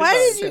 Sorry. It's Why hard.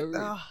 did So you? rude.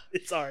 Ugh.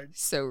 It's hard.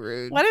 So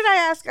rude. What did I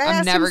ask? I I'm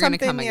asked never him gonna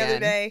something come the other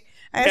again. day.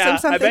 I asked Yeah, I him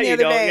something bet the you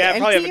other don't. day, Yeah, and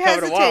probably he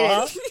haven't covered a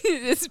while,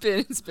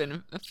 hesitated. It's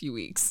been a few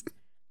weeks.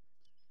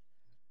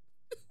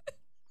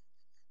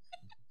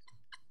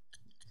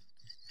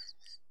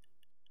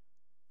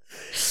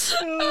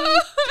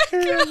 Oh,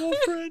 terrible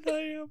friend I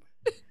am.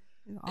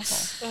 He's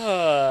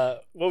awful.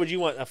 What would you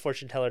want a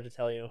fortune teller to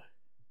tell you?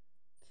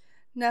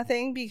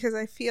 Nothing, because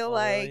I feel Oh,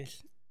 like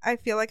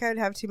really? I'd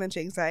have too much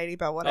anxiety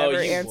about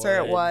whatever you answer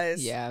it would.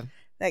 was Yeah.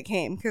 that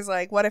came. Because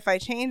like, what if I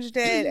changed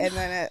it and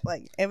then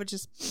it would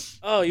just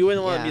Oh, you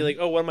wouldn't want to Yeah. be like,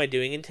 oh, what am I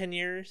doing in 10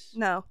 years?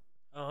 no.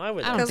 Oh, I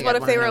would. I don't Because think what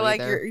I'd if they wanna were know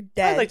like, either. you're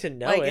dead? I'd like to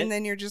know like, it. and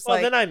then you're just Well,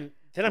 like, then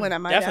I'm when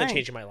am I definitely dying?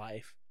 changing my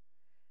life.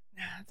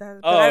 but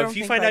Oh, I don't if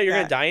you think find out like you're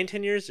that. gonna die in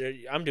 10 years,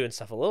 I'm doing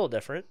stuff a little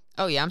different.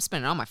 Oh yeah, I'm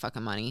spending all my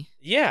fucking money.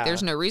 Yeah.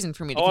 There's no reason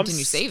for me to I'm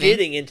continue saving.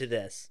 skidding into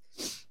this.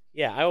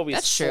 Yeah, I will be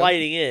That's true.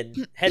 sliding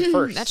in head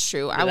first. That's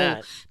true. into I will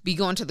that. be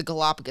going to the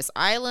Galapagos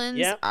Islands.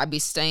 Yep. I'd be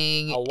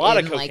staying A lot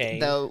of in like cocaine.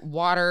 the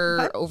water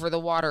Hut? over the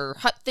water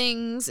hut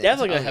things. and-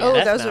 Definitely gonna have Oh,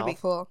 meth those would be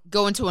mouth. cool.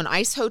 Going to an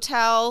ice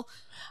hotel.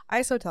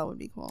 Ice hotel would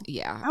be cool.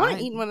 Yeah. I want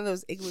to eat one of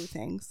those igloo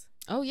things.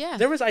 Oh yeah.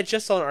 I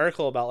just saw an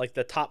article about like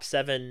the top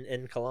 7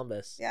 in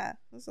Columbus. Yeah,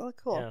 those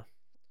look cool. Yeah.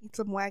 Eat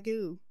some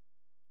wagyu.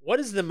 What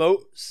is the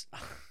most?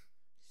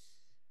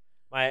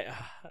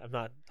 I'm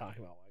not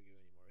talking about Wagyu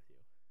anymore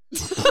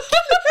with you.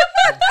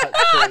 I'm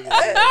not doing it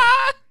anymore.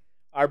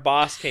 Our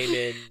boss came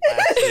in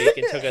last week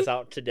and took us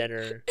out to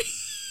dinner,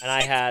 and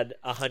I had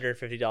 $150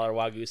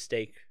 Wagyu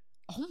steak.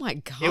 Oh my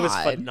god. It was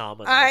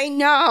phenomenal. I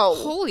know.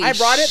 Holy I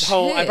brought it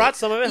home. I shit. brought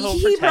some of it home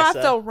He for brought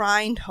Tessa. the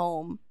rind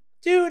home.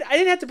 Dude, I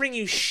didn't have to bring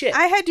you shit.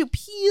 I had to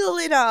peel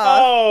it off.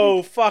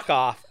 Oh, fuck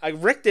off.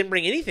 Rick didn't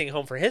bring anything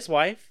home for his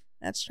wife.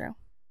 That's true.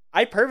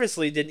 I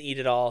purposely didn't eat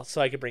it all so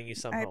I could bring you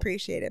some I home.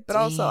 appreciate it, but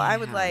also I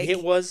would Damn. like.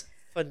 It was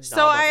phenomenal.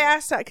 So I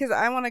asked that because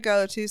I want to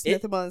go to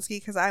Smith and Wollensky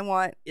because I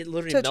want It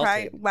literally to melted.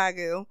 try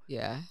wagyu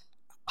Yeah.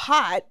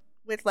 hot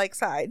with like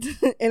sides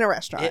in a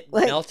restaurant. It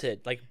Like,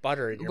 melted like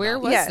butter in your Where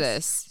mouth. was Yes.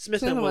 this?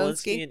 Smith and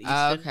Wollensky in Easton.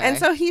 Oh, okay. and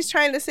so he's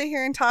trying to sit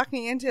here and talk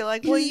me into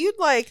like, well, you'd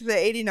like the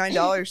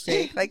 $89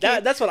 steak, like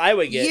That's what I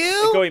would get.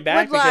 you Going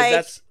back would because like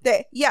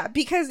that's yeah,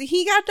 because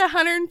he got the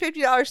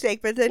 $150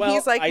 steak, but then Well,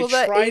 he's like, I well,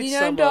 the tried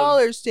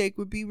 $89 steak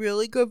would be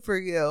really good for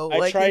you. I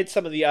like tried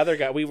some of the other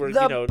guy. We were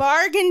the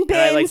bargain and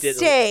I bin liked it.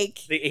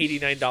 steak. the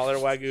 $89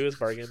 Wagyu is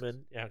bargain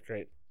bin. Yeah,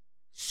 great.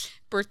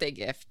 Birthday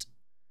gift.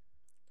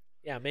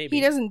 Yeah, maybe.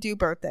 He doesn't do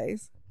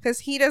birthdays because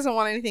he doesn't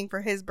want anything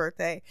for his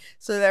birthday,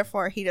 so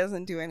therefore he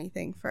doesn't do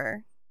anything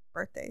for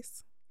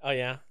birthdays. Oh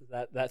yeah,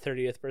 that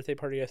 30th birthday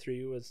party I threw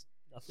you was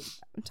nothing.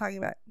 I'm talking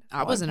about.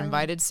 I wasn't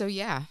invited, so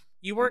yeah.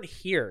 You weren't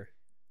here.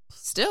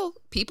 Still,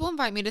 people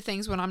invite me to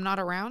things when I'm not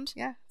around.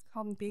 Yeah, it's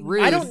called being.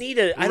 Rude. I don't need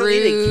a I don't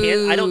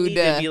need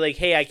to Rude. be like,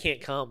 hey, I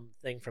can't come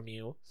thing from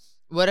you.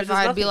 What if There's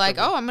I'd be nothing like,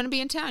 for me. oh, I'm going to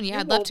be in town. Yeah, You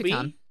I'd love won't to be.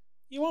 come.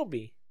 You won't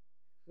be.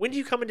 When do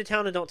you come into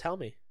town and don't tell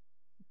me?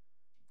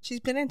 She's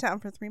been in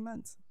town for 3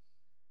 months.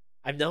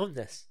 I've known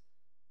this.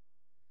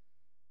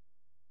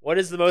 What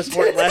is the most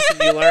important lesson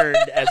you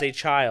learned as a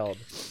child?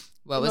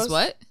 What The was most-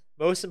 what?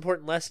 Most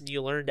important lesson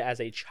you learned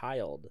as a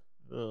child.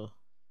 Ugh.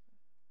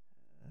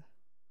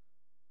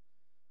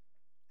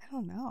 I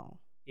don't know.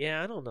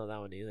 Yeah, I don't know that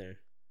one either.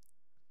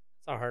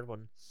 It's a hard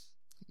one.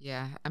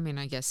 Yeah, I mean,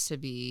 I guess to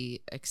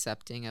be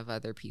accepting of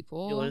other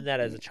people. You learned that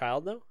as a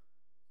child, though?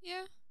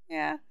 Yeah.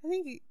 Yeah, I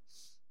think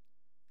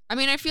I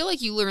mean, I feel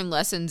like you learn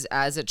lessons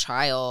as a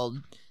child,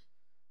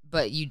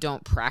 but you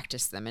don't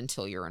practice them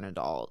until you're an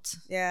adult.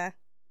 yeah.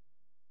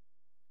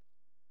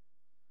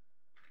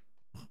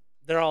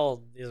 They're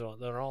all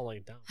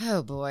like dumb.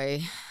 Oh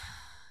boy.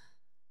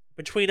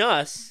 Between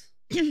us,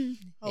 Oh,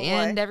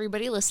 And boy.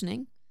 everybody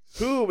listening.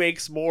 who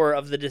makes more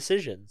of the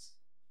decisions?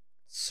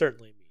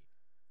 Certainly me.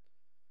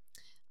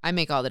 I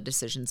make all the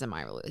decisions in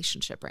my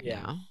relationship right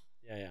Yeah. now.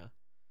 Yeah.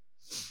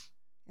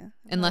 Yeah.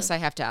 Unless I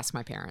have to ask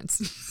my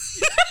parents.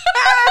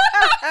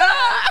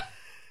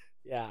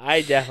 Yeah,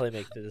 I definitely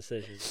make the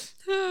decisions.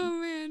 Oh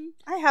man.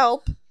 I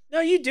help.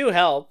 No, you do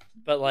help,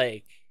 but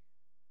like,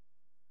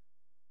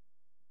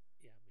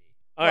 yeah, me.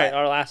 All right, What?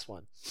 our last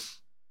one.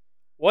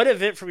 What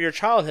event from your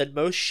childhood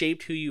most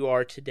shaped who you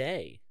are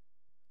today?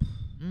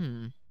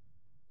 Mm.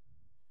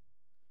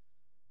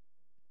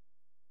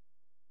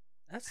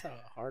 That's a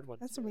hard one.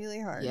 That's really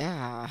hard.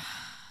 Yeah.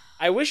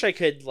 I wish I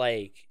could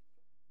like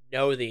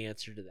know the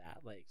answer to that.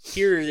 Like,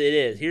 here it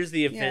is. Here's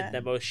the event Yeah.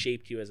 that most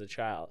shaped you as a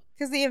child.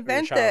 Because the or your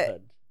event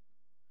childhood.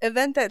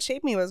 that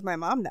shaped me was my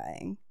mom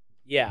dying.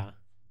 Yeah.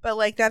 But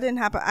like that didn't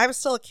happen. I was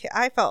still a kid.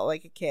 I felt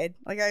like a kid.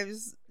 Like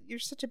you're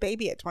such a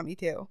baby at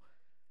 22.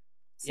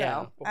 So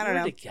Yeah. But I we don't were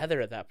know.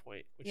 together at that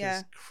point, which Yeah.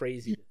 is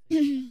crazy. To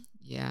think.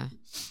 Yeah.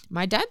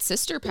 My dad's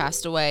sister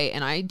passed away,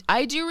 and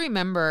I do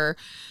remember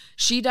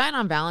she died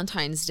on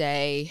Valentine's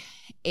Day,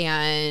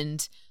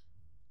 and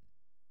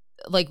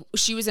like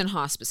she was in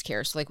hospice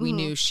care, so like we Mhm.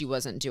 knew she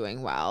wasn't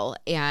doing well,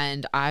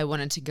 and I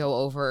wanted to go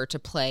over to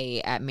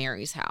play at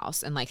Mary's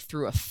house and like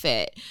threw a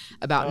fit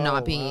about Oh,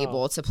 not being wow.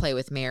 able to play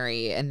with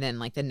Mary. And then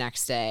like the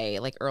next day,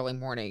 like early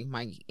morning,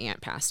 my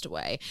aunt passed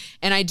away,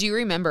 and I do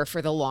remember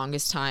for the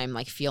longest time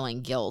like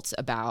feeling guilt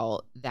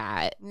about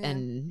that. Yeah.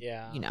 And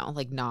Yeah. you know,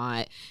 like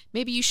not,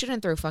 maybe you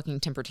shouldn't throw fucking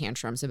temper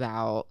tantrums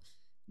about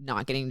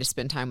not getting to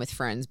spend time with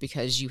friends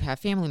because you have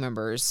family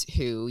members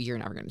who you're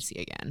never going to see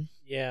again.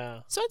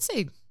 Yeah. So I'd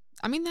say,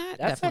 I mean, that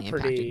That's definitely a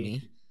pretty-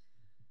 impacted me.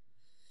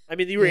 I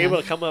mean, you were Yeah.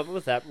 able to come up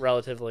with that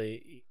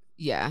relatively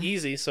Yeah.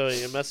 easy, so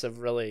it must have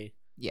really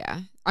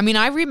Yeah. I mean,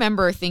 I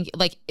remember thinking,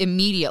 like,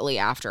 immediately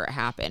after it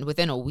happened,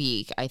 within a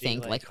week, I being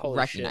think, like holy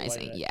shit, why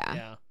recognizing. did I- Yeah.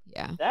 Yeah.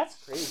 Yeah. That's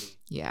crazy.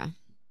 Yeah.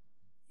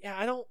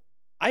 Yeah,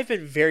 I've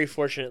been very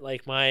fortunate.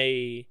 Like,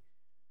 my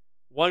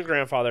one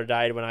grandfather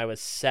died when I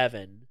was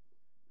 7.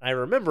 I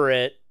remember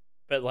it,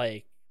 but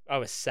like I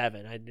was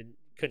 7. I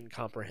couldn't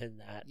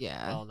comprehend that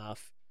Yeah. well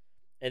enough.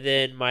 And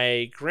then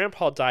my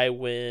grandpa died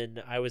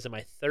when I was in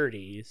my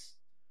 30s.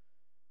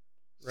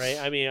 Right?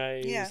 I mean,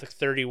 I Yeah. was like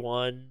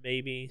 31,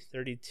 maybe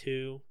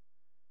 32.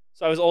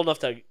 So I was old enough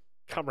to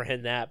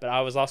comprehend that, but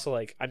I was also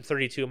like, I'm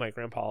 32, my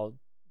grandpa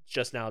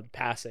just now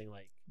passing.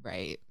 Like,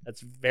 Right.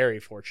 that's very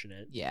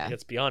fortunate. Yeah. Like,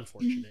 it's beyond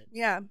fortunate.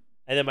 Yeah.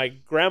 And then my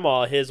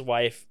grandma, his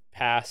wife,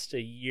 passed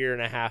a year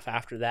and a half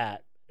after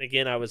that.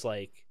 Again, I was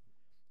like,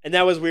 and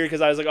that was weird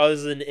because I was like, oh, this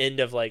is an end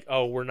of like,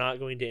 oh, we're not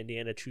going to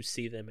Indiana to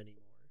see them anymore.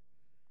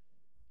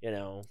 You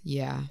know?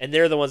 Yeah. And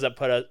they're the ones that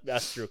put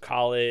us through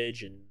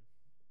college and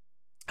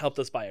helped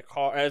us buy a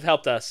car. Have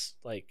helped us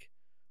like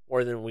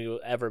more than we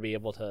will ever be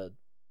able to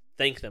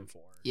thank them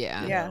for.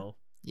 Yeah. You Yeah. know?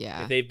 Yeah.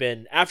 Like, they've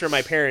been, after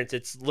my parents,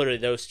 it's literally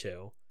those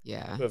two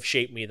Yeah. who have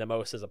shaped me the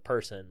most as a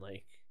person.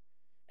 Like,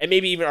 and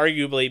maybe even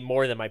arguably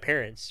more than my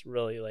parents,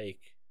 really, like,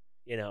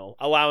 you know,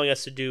 allowing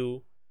us to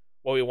do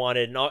what we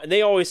wanted. And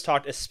they always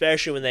talked,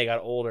 especially when they got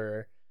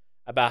older,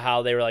 about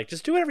how they were like,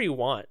 just do whatever you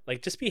want.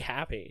 Like, just be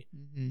happy.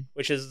 Mm-hmm.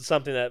 Which is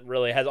something that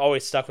really has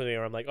always stuck with me,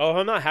 where I'm like, oh, if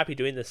I'm not happy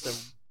doing this, then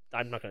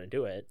I'm not going to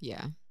do it.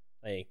 Yeah.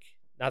 Like,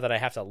 not that I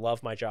have to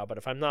love my job, but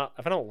if I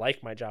don't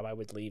like my job, I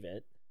would leave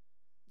it.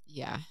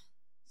 Yeah.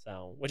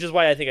 So, which is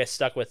why I think I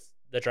stuck with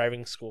the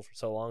driving school for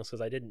so long,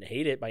 because I didn't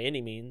hate it by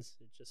any means.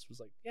 It just was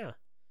like, yeah,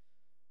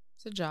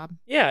 It's a job.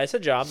 it's a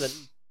job that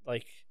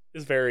like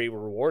is very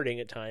rewarding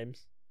at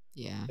times.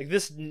 Yeah. Like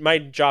my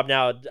job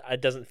now,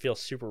 it doesn't feel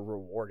super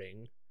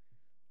rewarding.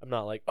 I'm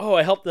not like, oh,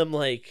 I helped them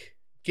like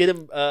get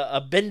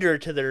a bender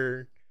to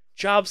their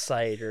job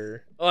site,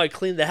 or oh, I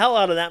cleaned the hell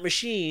out of that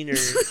machine, or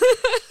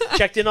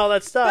checked in all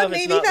that stuff. But It's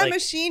maybe not that like,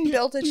 machine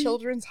built a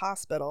children's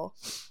hospital.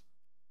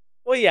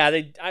 well, yeah,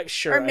 I'm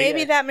sure. Or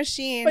maybe that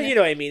machine But you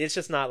know what I mean. It's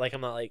just not like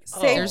I'm not like,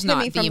 oh, Saved There's Timmy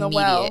not the from the immediate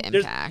well.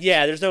 impact.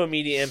 there's no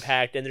immediate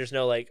impact, and there's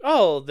no like,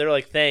 oh, they're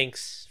like,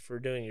 thanks for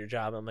doing your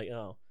job. I'm like,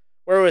 oh.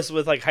 Whereas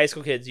with like high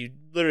school kids, you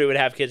literally would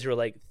have kids who are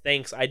like,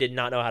 thanks, I did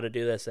not know how to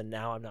do this, and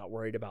now I'm not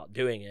worried about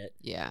doing it.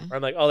 Yeah. Or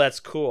I'm like, oh, that's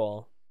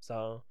cool.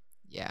 So,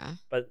 Yeah.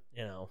 but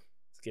you know,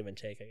 it's give and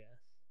take, I guess.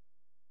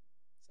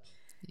 So,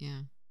 Yeah.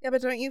 Yeah,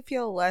 but don't you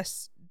feel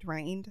less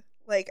drained?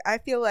 Like I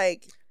feel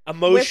like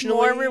emotionally,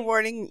 with more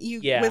rewarding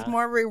Yeah. with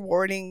more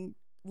rewarding,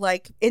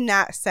 like in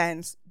that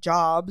sense,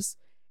 jobs,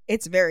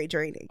 it's very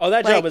draining. oh,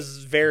 that Like- job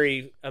was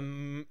very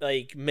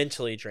like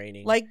mentally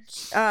draining. like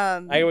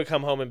I would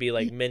come home and be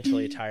like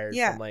mentally tired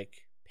Yeah. from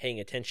like paying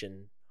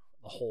attention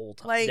the whole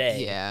Like-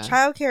 day. Yeah.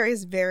 childcare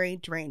is very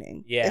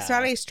draining. Yeah. It's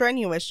not a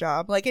strenuous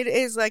job. Like it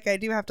is like I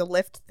do have to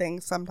lift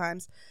things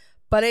sometimes,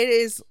 but it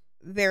is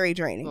very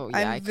draining. Oh, yeah,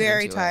 I I'm couldn't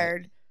very do it.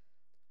 tired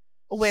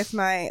with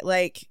my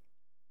like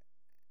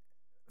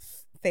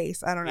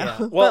face. I don't know. Yeah.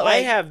 But, Well, I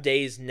like, have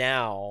days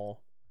now.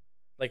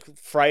 Like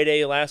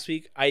Friday last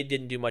week, I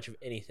didn't do much of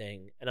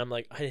anything, and I'm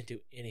like, I didn't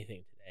do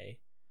anything today.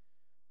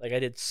 Like I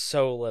did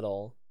so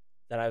little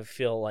that I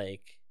feel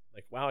like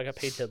wow, I got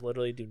paid to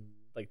literally do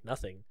like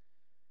nothing,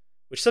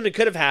 which something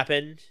could have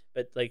happened,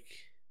 but like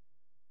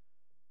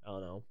I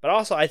don't know. But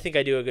also, I think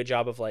I do a good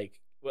job of like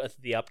with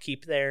the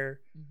upkeep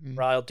there, Mhm.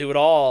 where I'll do it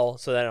all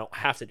so that I don't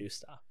have to do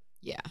stuff.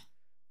 Yeah.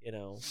 You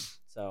know,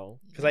 so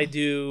because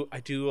Yeah. I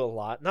do a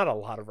lot, not a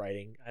lot of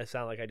writing. I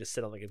sound like I just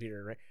sit on the computer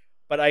and write,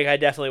 but I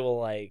definitely will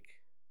like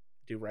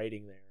do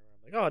writing there.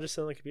 I'm like, oh, I'll just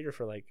sit on the computer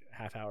for like a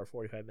half hour,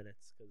 45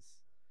 minutes, because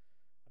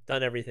I've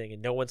done everything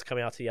and no one's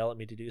coming out to yell at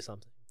me to do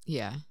something.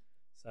 Yeah.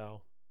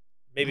 So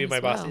maybe Might my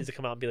as boss well. needs to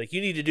come out and be like, you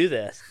need to do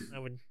this. I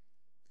would.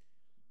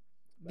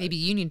 Maybe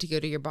you need to go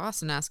to your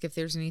boss and ask if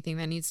there's anything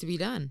that needs to be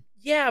done.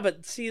 Yeah,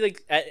 but see,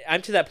 like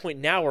I'm to that point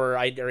now where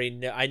I already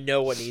know, I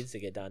know what needs to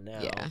get done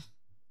now. Yeah.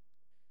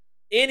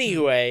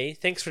 Anyway,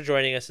 thanks for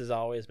joining us as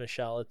always,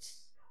 Michelle.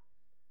 It's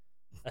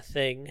a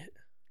thing.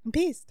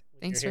 Peace.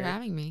 when Thanks you're for here.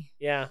 having me.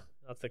 Yeah,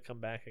 I'll have to come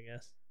back, I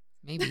guess.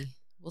 Maybe.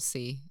 We'll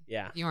see.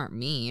 Yeah, If you aren't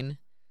mean.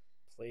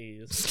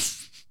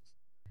 please.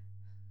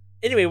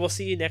 Anyway, we'll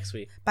see you next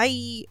week.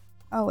 Bye.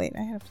 Oh wait,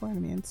 I had a Florida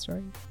man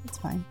story. It's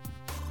fine.